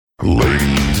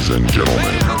Ladies and gentlemen,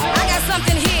 I got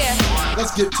something here.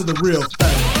 Let's get to the real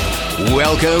thing.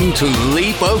 Welcome to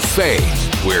Leap of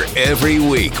Faith, where every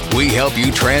week we help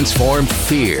you transform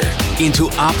fear into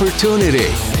opportunity.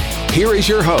 Here is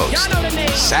your host,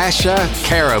 Sasha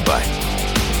Karabut.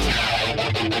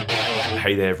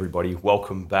 Hey there, everybody.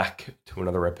 Welcome back to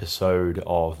another episode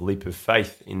of Leap of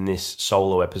Faith. In this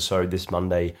solo episode this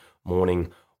Monday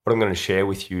morning, what I'm going to share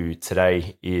with you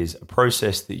today is a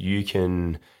process that you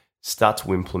can start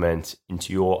to implement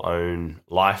into your own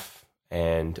life.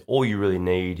 And all you really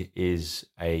need is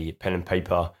a pen and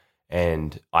paper,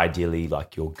 and ideally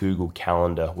like your Google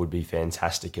Calendar would be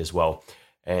fantastic as well.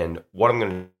 And what I'm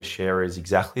going to share is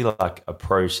exactly like a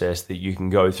process that you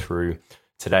can go through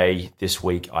today, this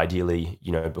week, ideally,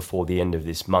 before the end of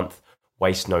this month.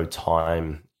 Waste no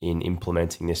time in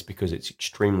implementing this because it's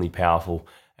extremely powerful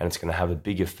and it's going to have a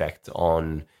big effect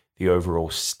on the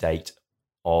overall state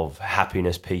of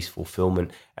happiness, peace,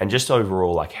 fulfillment, and just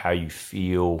overall like how you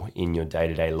feel in your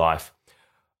day-to-day life.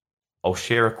 I'll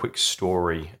share a quick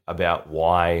story about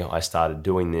why I started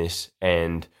doing this.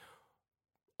 And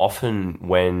often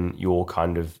when you're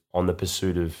kind of on the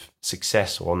pursuit of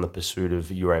success or on the pursuit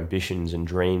of your ambitions and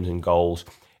dreams and goals,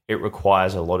 it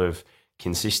requires a lot of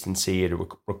consistency. It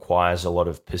requires a lot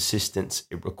of persistence.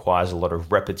 It requires a lot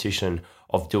of repetition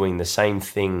of doing the same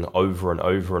thing over and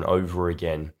over and over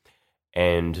again.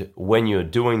 And when you're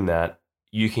doing that,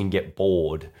 you can get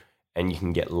bored and you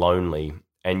can get lonely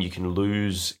and you can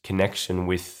lose connection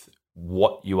with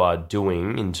what you are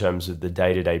doing in terms of the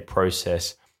day-to-day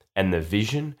process and the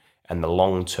vision and the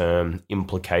long-term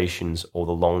implications or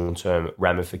the long-term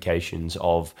ramifications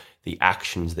of the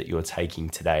actions that you're taking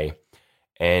today.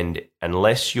 And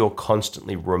unless you're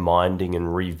constantly reminding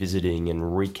and revisiting and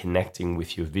reconnecting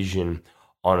with your vision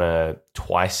on a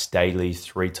twice daily,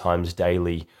 3 times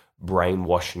daily,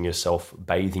 brainwashing yourself,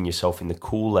 bathing yourself in the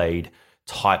Kool-Aid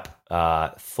type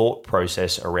thought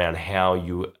process around how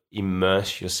you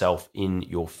immerse yourself in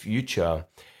your future,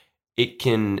 it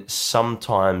can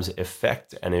sometimes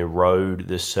affect and erode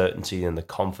the certainty and the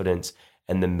confidence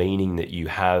and the meaning that you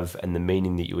have and the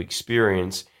meaning that you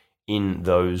experience in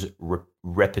those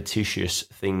repetitious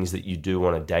things that you do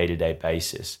on a day-to-day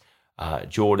basis.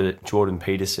 Jordan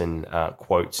Peterson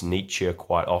quotes Nietzsche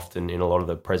quite often in a lot of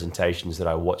the presentations that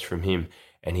I watch from him.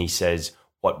 And he says,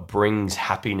 what brings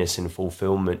happiness and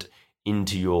fulfillment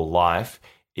into your life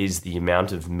is the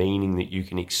amount of meaning that you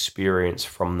can experience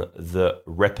from the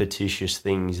repetitious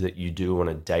things that you do on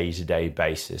a day-to-day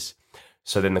basis.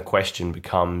 So then the question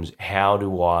becomes, how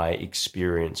do I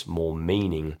experience more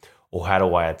meaning, or how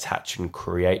do I attach and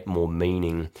create more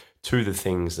meaning to the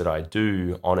things that I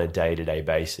do on a day-to-day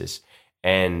basis?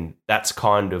 And that's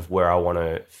kind of where I want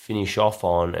to finish off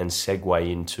on and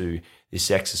segue into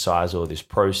this exercise or this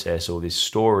process or this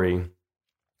story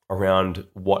around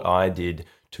what I did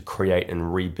to create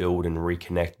and rebuild and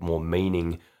reconnect more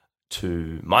meaning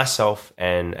to myself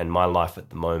and my life at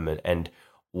the moment. And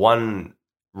one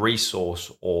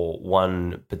resource or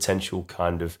one potential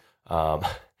kind of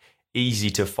easy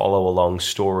to follow along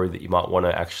story that you might want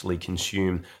to actually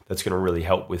consume that's going to really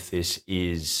help with this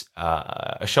is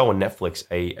a show on Netflix,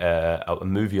 a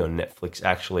movie on Netflix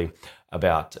actually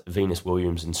about Venus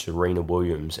Williams and Serena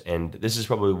Williams. And this is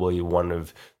probably one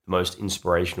of the most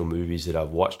inspirational movies that I've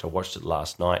watched. I watched it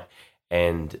last night,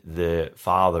 and the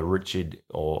father, Richard,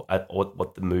 or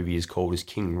what the movie is called is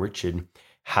King Richard,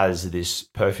 has this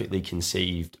perfectly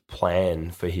conceived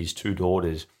plan for his 2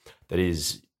 daughters that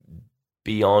is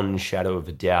beyond shadow of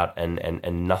a doubt,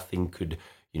 and nothing could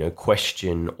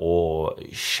question or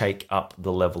shake up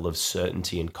the level of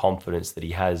certainty and confidence that he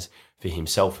has for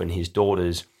himself and his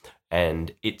daughters.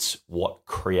 And it's what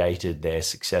created their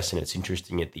success. And it's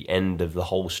interesting, at the end of the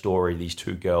whole story, these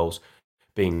 2 girls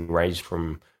being raised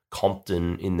from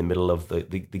Compton in the middle of the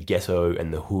ghetto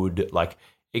and the hood, like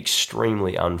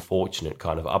extremely unfortunate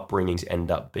kind of upbringings,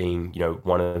 end up being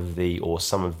one of the, or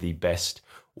some of the best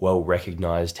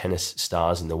well-recognized tennis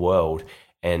stars in the world.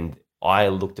 And I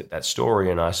looked at that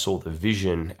story and I saw the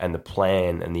vision and the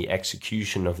plan, and the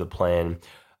execution of the plan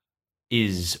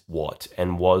is what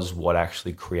and was what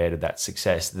actually created that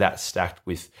success. That stacked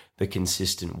with the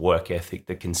consistent work ethic,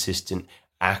 the consistent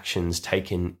actions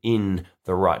taken in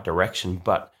the right direction.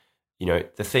 But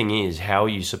the thing is, how are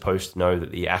you supposed to know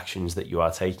that the actions that you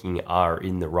are taking are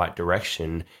in the right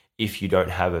direction if you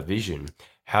don't have a vision?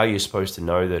 How are you supposed to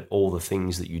know that all the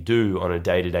things that you do on a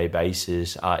day-to-day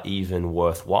basis are even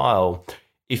worthwhile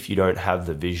if you don't have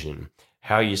the vision?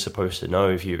 How are you supposed to know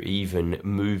if you're even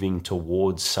moving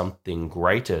towards something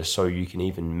greater, so you can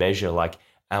even measure, like,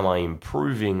 am I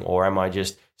improving or am I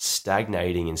just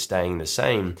stagnating and staying the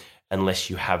same? unless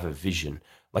you have a vision.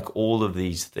 Like all of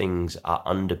these things are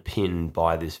underpinned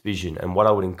by this vision. And what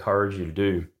I would encourage you to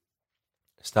do,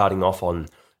 starting off on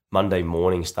Monday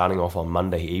morning, starting off on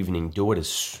Monday evening, do it as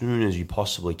soon as you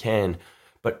possibly can.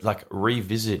 But like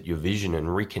revisit your vision and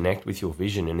reconnect with your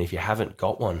vision. And if you haven't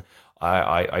got one,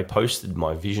 I posted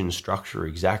my vision structure,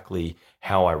 exactly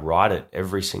how I write it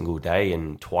every single day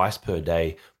and twice per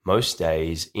day, most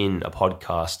days, in a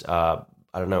podcast.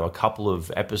 I don't know, a couple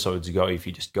of episodes ago, if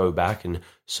you just go back and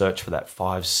search for that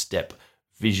 5-step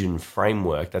vision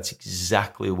framework, that's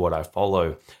exactly what I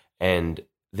follow. And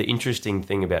the interesting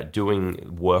thing about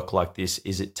doing work like this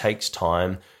is it takes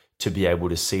time to be able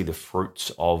to see the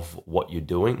fruits of what you're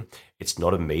doing. It's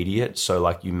not immediate. So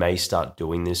like you may start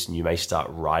doing this and you may start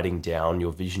writing down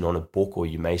your vision on a book, or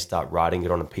you may start writing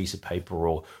it on a piece of paper,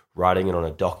 or writing it on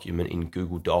a document in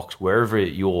Google Docs, wherever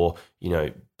your,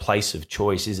 place of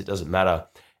choice is, it doesn't matter.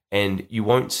 And you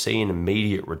won't see an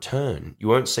immediate return. You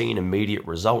won't see an immediate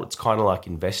result. It's kind of like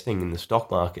investing in the stock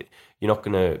market. You're not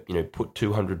going to, put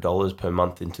 $200 per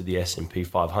month into the S&P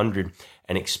 500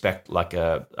 and expect like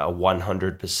a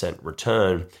 100%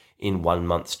 return in 1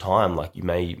 month's time. Like you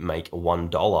may make a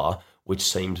 $1, which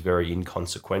seems very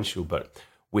inconsequential, but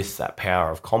with that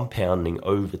power of compounding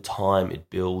over time,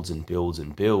 it builds and builds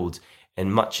and builds.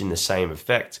 And much in the same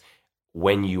effect,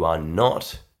 when you are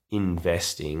not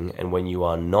investing and when you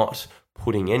are not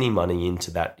putting any money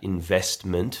into that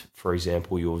investment, for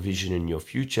example, your vision and your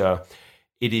future,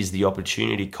 it is the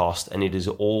opportunity cost, and it is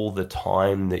all the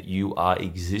time that you are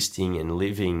existing and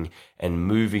living and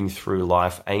moving through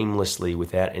life aimlessly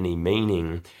without any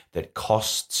meaning that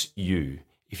costs you.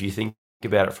 If you think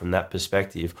about it from that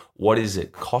perspective, what is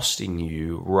it costing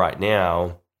you right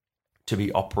now to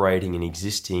be operating and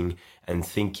existing and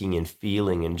thinking and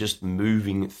feeling and just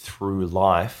moving through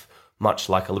life, much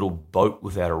like a little boat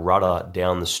without a rudder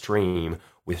down the stream,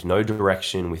 with no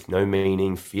direction, with no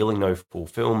meaning, feeling no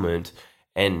fulfillment,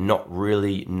 and not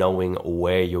really knowing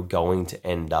where you're going to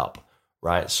end up,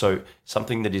 right? So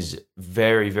something that is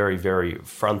very, very, very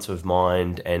front of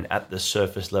mind and at the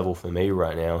surface level for me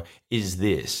right now is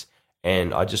this.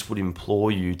 And I just would implore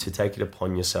you to take it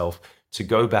upon yourself to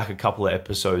go back a couple of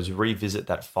episodes, revisit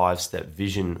that 5-step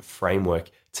vision framework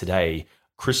today,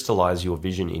 crystallize your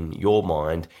vision in your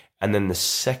mind. And then the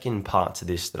second part to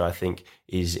this that I think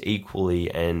is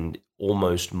equally and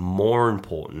almost more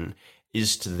important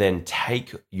is to then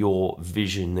take your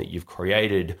vision that you've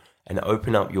created and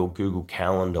open up your Google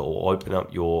Calendar or open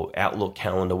up your Outlook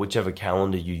calendar, whichever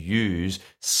calendar you use,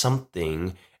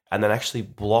 something, and then actually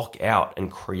block out and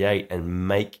create and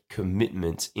make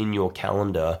commitments in your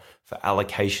calendar for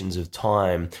allocations of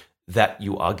time that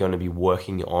you are going to be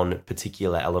working on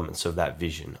particular elements of that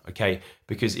vision, okay?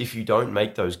 Because if you don't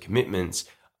make those commitments,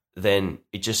 then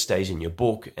it just stays in your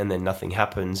book and then nothing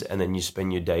happens, and then you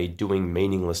spend your day doing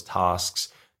meaningless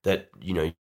tasks that,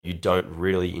 you don't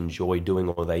really enjoy doing,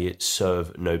 or they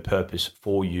serve no purpose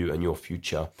for you and your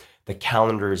future. The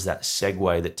calendar is that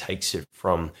segue that takes it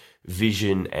from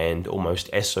vision and almost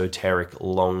esoteric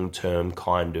long-term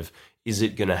kind of, is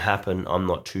it going to happen? I'm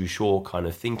not too sure kind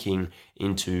of thinking,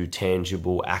 into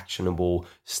tangible, actionable,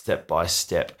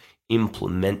 step-by-step.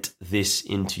 Implement this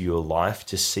into your life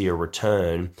to see a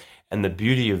return. And the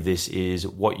beauty of this is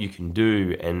what you can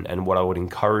do, and what I would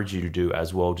encourage you to do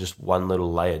as well, just one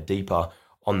little layer deeper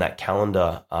on that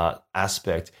calendar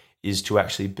aspect, is to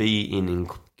actually be in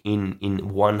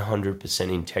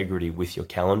 100% integrity with your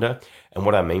calendar. And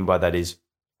what I mean by that is,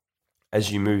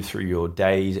 as you move through your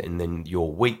days and then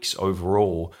your weeks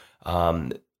overall,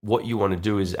 what you want to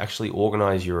do is actually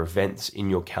organize your events in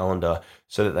your calendar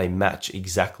so that they match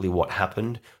exactly what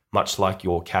happened, much like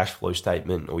your cash flow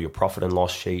statement or your profit and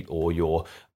loss sheet or your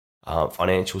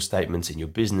financial statements in your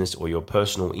business or your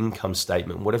personal income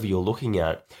statement, whatever you're looking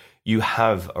at. You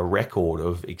have a record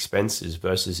of expenses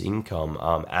versus income,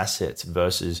 assets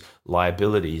versus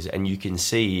liabilities, and you can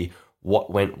see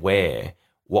what went where.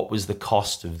 What was the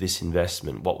cost of this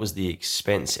investment? What was the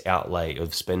expense outlay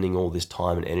of spending all this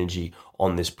time and energy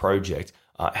on this project?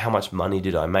 How much money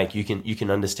did I make? You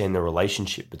can understand the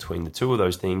relationship between the two of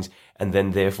those things, and then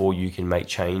therefore you can make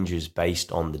changes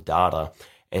based on the data.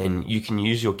 And you can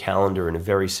use your calendar in a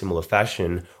very similar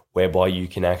fashion, whereby you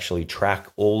can actually track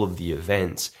all of the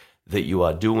events that you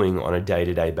are doing on a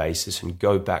day-to-day basis and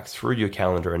go back through your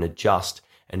calendar and adjust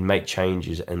and make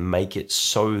changes and make it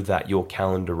so that your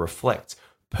calendar reflects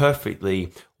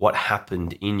perfectly what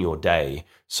happened in your day,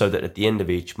 so that at the end of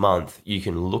each month, you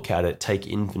can look at it, take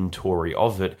inventory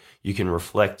of it, you can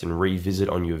reflect and revisit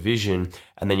on your vision,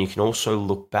 and then you can also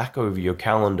look back over your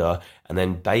calendar, and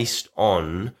then based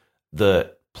on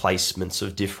the placements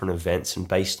of different events and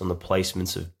based on the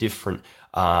placements of different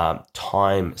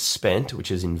time spent,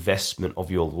 which is investment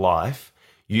of your life,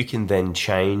 you can then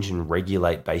change and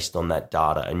regulate based on that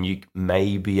data. And you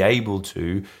may be able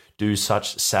to do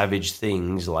such savage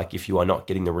things like, if you are not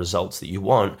getting the results that you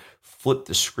want, flip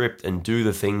the script and do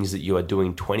the things that you are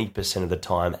doing 20% of the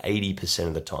time, 80%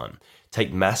 of the time.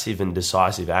 Take massive and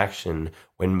decisive action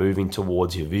when moving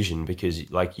towards your vision, because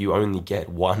like, you only get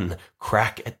one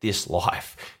crack at this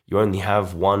life. You only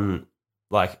have one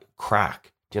like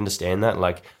crack. Do you understand that?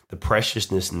 Like, the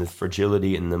preciousness and the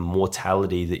fragility and the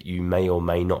mortality that you may or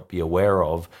may not be aware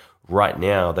of right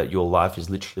now, that your life is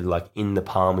literally like in the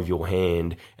palm of your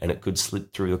hand and it could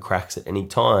slip through the cracks at any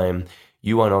time.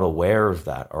 You are not aware of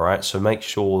that, all right? So make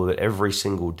sure that every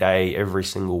single day, every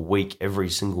single week, every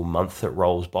single month that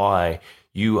rolls by,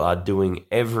 you are doing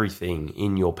everything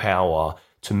in your power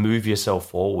to move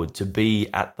yourself forward, to be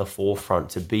at the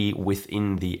forefront, to be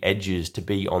within the edges, to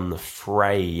be on the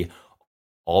fray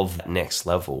of that next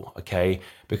level, okay?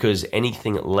 Because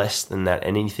anything less than that,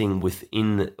 anything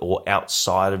within or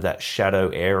outside of that shadow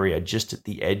area, just at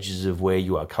the edges of where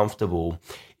you are comfortable,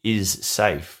 is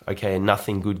safe, okay? And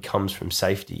nothing good comes from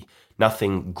safety.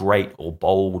 Nothing great or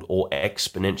bold or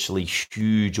exponentially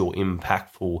huge or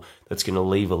impactful that's going to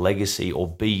leave a legacy or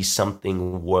be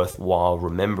something worthwhile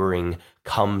remembering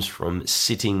comes from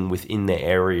sitting within the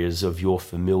areas of your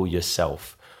familiar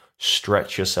self.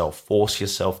 Stretch yourself, force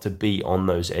yourself to be on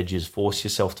those edges, force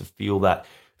yourself to feel that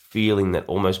feeling that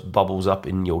almost bubbles up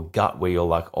in your gut where you're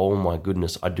like, oh my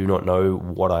goodness, I do not know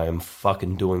what I am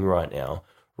fucking doing right now.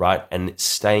 Right? And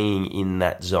staying in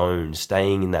that zone,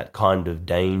 staying in that kind of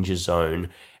danger zone.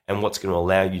 And what's going to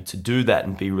allow you to do that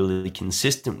and be really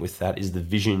consistent with that is the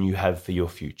vision you have for your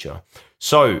future.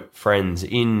 So, friends,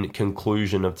 in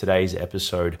conclusion of today's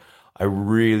episode, I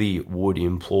really would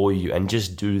implore you, and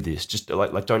just do this. Just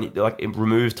don't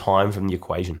remove time from the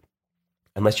equation.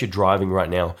 Unless you're driving right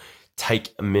now,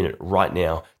 take a minute right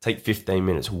now, take 15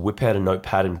 minutes, whip out a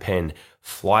notepad and pen,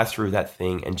 fly through that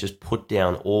thing and just put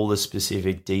down all the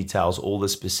specific details, all the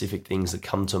specific things that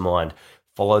come to mind.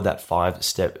 Follow that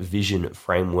 5-step vision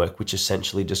framework, which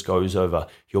essentially just goes over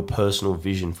your personal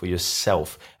vision for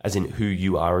yourself, as in who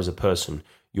you are as a person,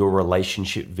 your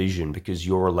relationship vision, because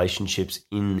your relationships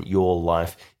in your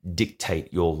life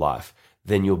dictate your life.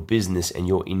 Then your business and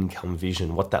your income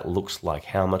vision, what that looks like,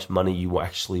 how much money you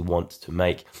actually want to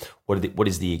make, what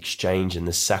is the exchange and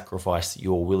the sacrifice that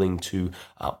you're willing to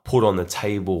put on the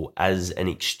table as an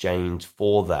exchange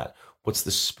for that. What's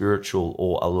the spiritual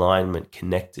or alignment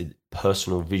connected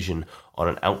personal vision on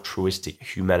an altruistic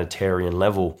humanitarian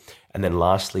level? And then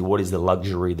lastly, what is the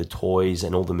luxury, the toys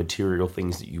and all the material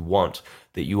things that you want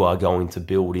that you are going to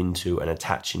build into and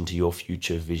attach into your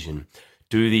future vision?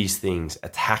 Do these things.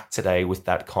 Attack today with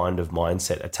that kind of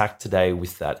mindset. Attack today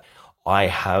with that, I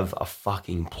have a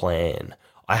fucking plan.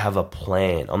 I have a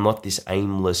plan. I'm not this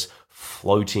aimless,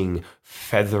 floating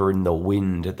feather in the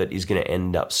wind that is going to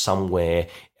end up somewhere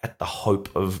at the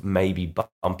hope of maybe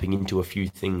bumping into a few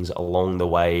things along the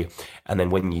way. And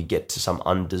then when you get to some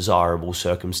undesirable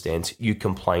circumstance, you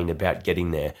complain about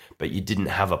getting there, but you didn't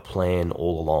have a plan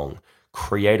all along.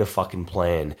 Create a fucking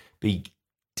plan. Be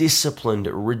disciplined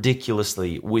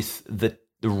ridiculously with the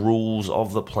rules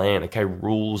of the plan. Okay,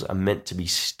 rules are meant to be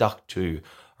stuck to.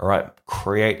 All right,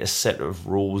 create a set of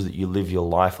rules that you live your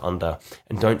life under,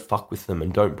 and don't fuck with them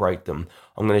and don't break them.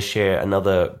 I'm going to share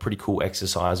another pretty cool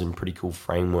exercise and pretty cool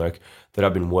framework that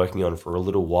I've been working on for a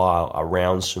little while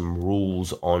around some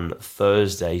rules on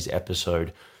Thursday's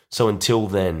episode. So until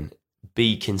then,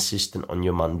 be consistent on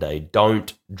your Monday.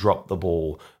 Don't drop the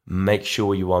ball. Make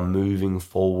sure you are moving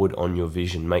forward on your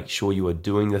vision. Make sure you are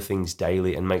doing the things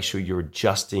daily, and make sure you're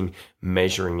adjusting,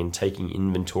 measuring, and taking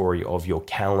inventory of your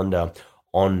calendar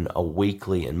on a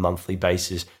weekly and monthly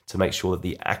basis to make sure that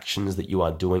the actions that you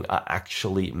are doing are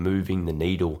actually moving the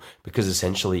needle. Because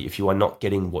essentially, if you are not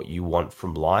getting what you want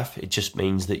from life, it just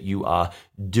means that you are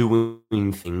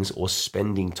doing things or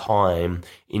spending time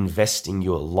investing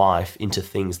your life into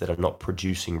things that are not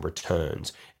producing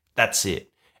returns. That's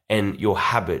it. And your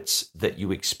habits that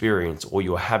you experience, or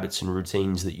your habits and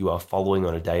routines that you are following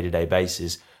on a day-to-day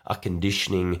basis, are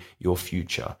conditioning your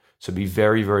future. So be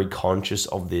very, very conscious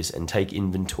of this and take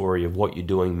inventory of what you're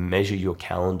doing. Measure your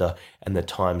calendar and the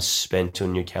time spent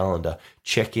on your calendar.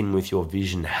 Check in with your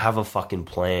vision. Have a fucking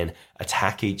plan.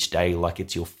 Attack each day like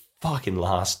it's your fucking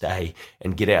last day,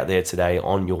 and get out there today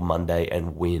on your Monday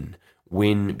and win.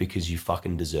 Win because you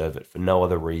fucking deserve it, for no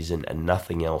other reason and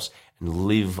nothing else. And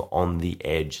live on the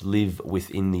edge. Live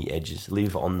within the edges.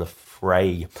 Live on the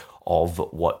fray of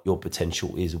what your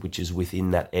potential is, which is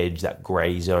within that edge, that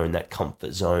gray zone, that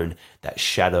comfort zone, that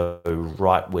shadow,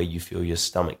 right where you feel your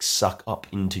stomach suck up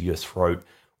into your throat,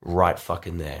 right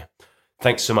fucking there.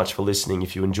 Thanks so much for listening.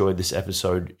 If you enjoyed this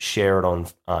episode, share it on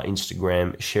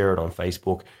Instagram, share it on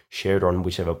Facebook, share it on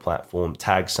whichever platform,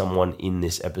 tag someone in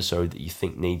this episode that you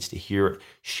think needs to hear it,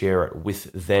 share it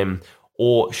with them,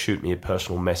 or shoot me a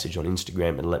personal message on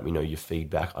Instagram and let me know your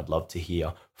feedback. I'd love to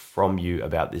hear from you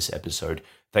about this episode.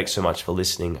 Thanks so much for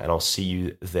listening, and I'll see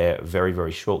you there very,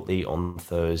 very shortly on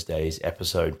Thursday's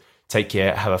episode. Take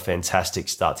care. Have a fantastic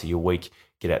start to your week.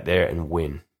 Get out there and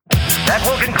win. That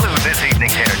will conclude this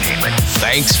evening's entertainment.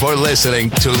 Thanks for listening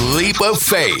to Leap of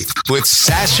Faith with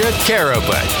Sasha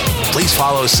Karabut. Please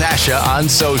follow Sasha on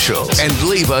socials and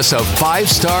leave us a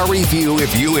 5-star review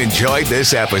if you enjoyed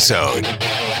this episode.